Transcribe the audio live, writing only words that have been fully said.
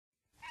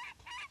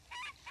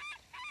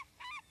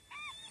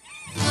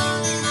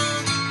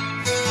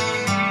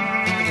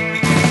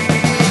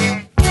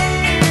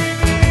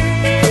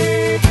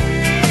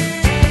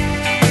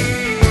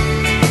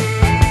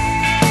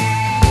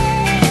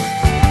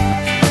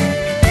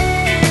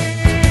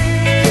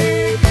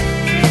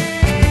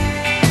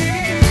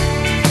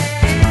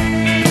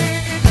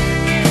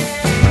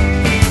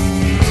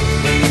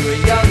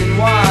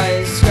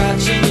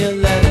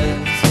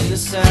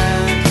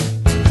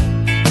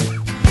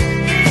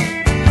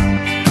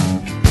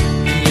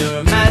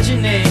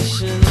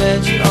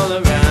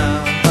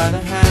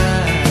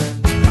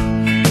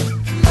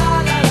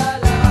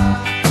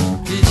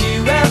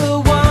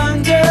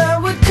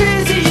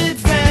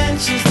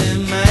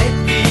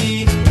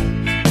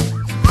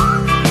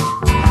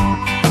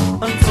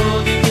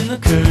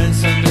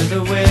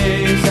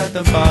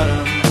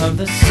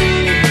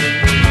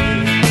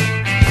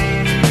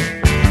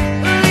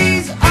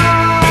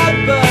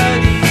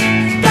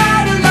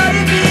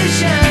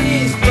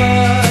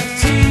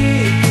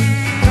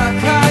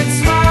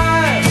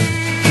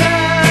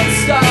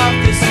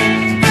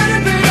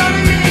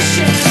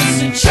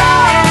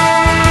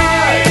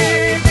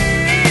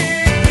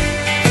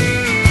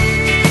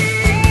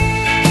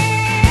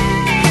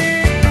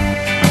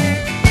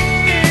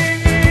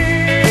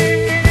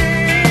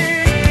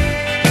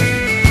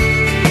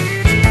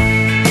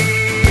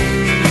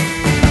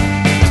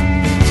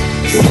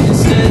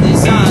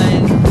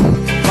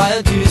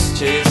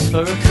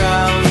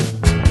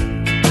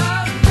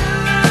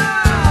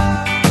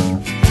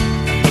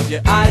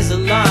your eyes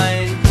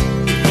align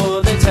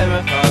before they tear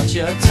apart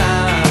your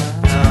town.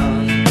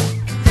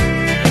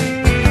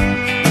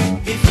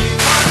 If you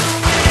wanna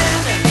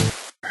win,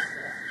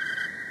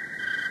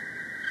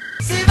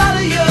 save all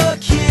of your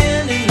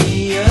kin in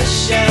the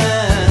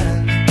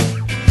ocean.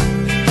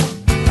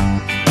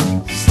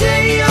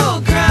 Stay your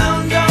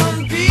ground,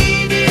 don't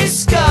be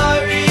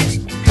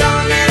discouraged.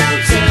 Don't let them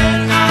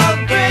turn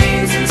our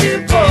brains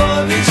into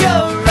porridge.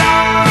 You're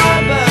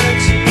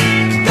Robert,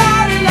 you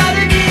got a lot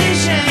of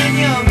vision.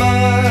 You're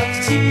buck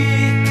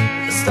teeth,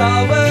 a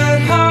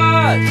stalwart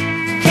heart.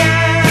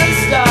 Can't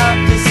stop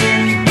this,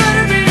 and you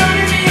better be on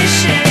a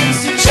mission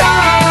to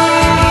charge.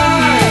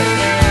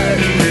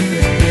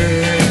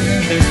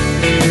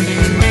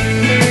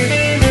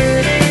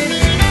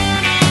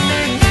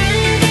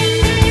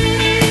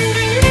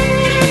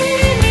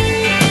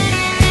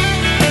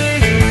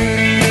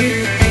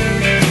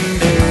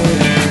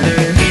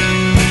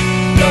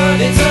 But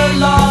it's a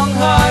long,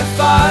 hard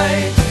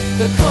fight.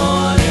 The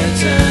corner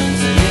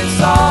turns and it's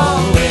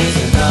always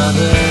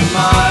another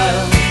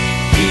mile.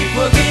 Keep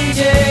working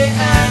day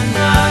and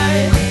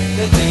night.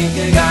 They think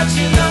they got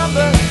your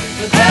number,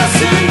 but they'll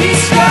soon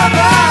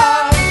discover.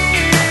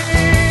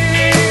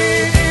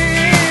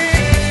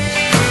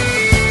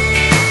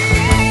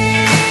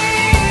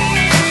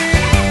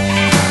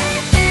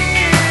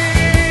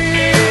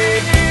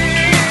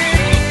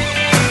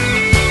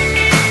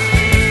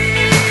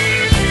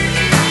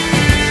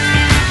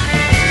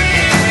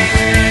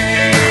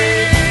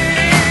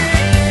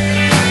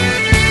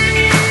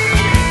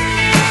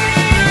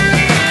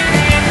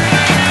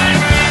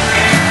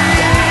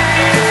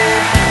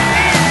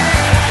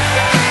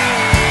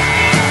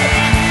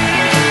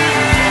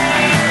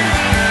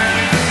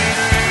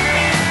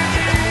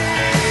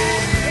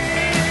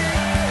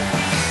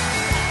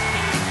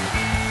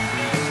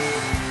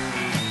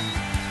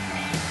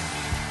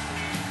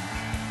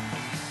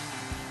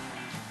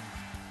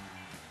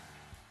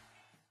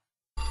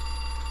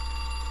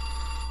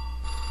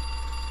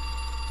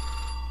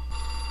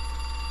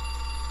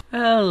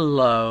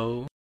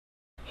 Hello.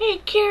 Hey,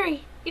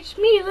 Kerry, it's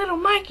me, little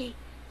Mikey.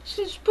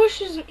 Since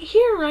Bush isn't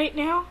here right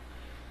now,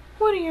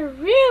 what do you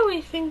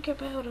really think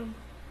about him?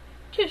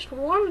 Just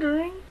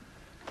wondering.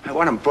 I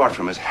want him brought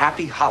from his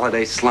happy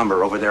holiday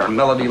slumber over there in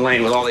Melody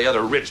Lane with all the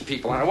other rich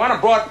people, and I want him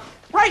brought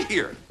right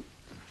here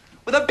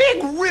with a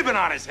big ribbon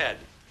on his head.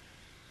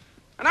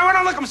 And I want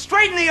to look him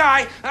straight in the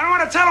eye, and I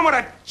want to tell him what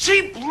a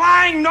cheap,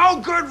 lying,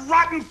 no-good,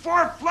 rotten,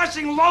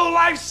 four-flushing,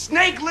 low-life,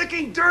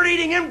 snake-licking,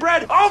 dirt-eating,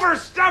 inbred,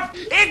 overstuffed,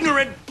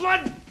 ignorant,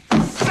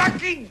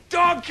 blood-sucking,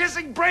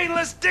 dog-kissing,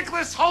 brainless,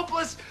 dickless,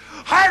 hopeless,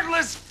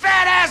 heartless,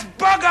 fat-ass,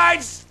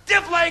 bug-eyed,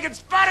 stiff-legged,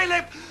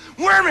 spotty-lipped,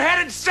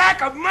 worm-headed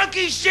sack of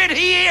monkey shit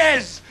he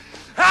is!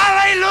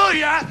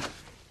 Hallelujah!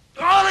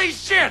 Holy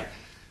shit!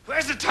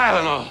 Where's the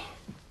Tylenol?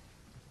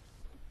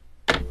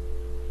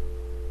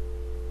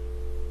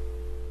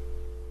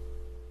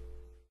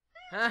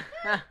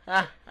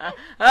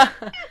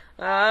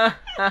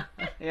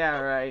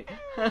 Yeah, right.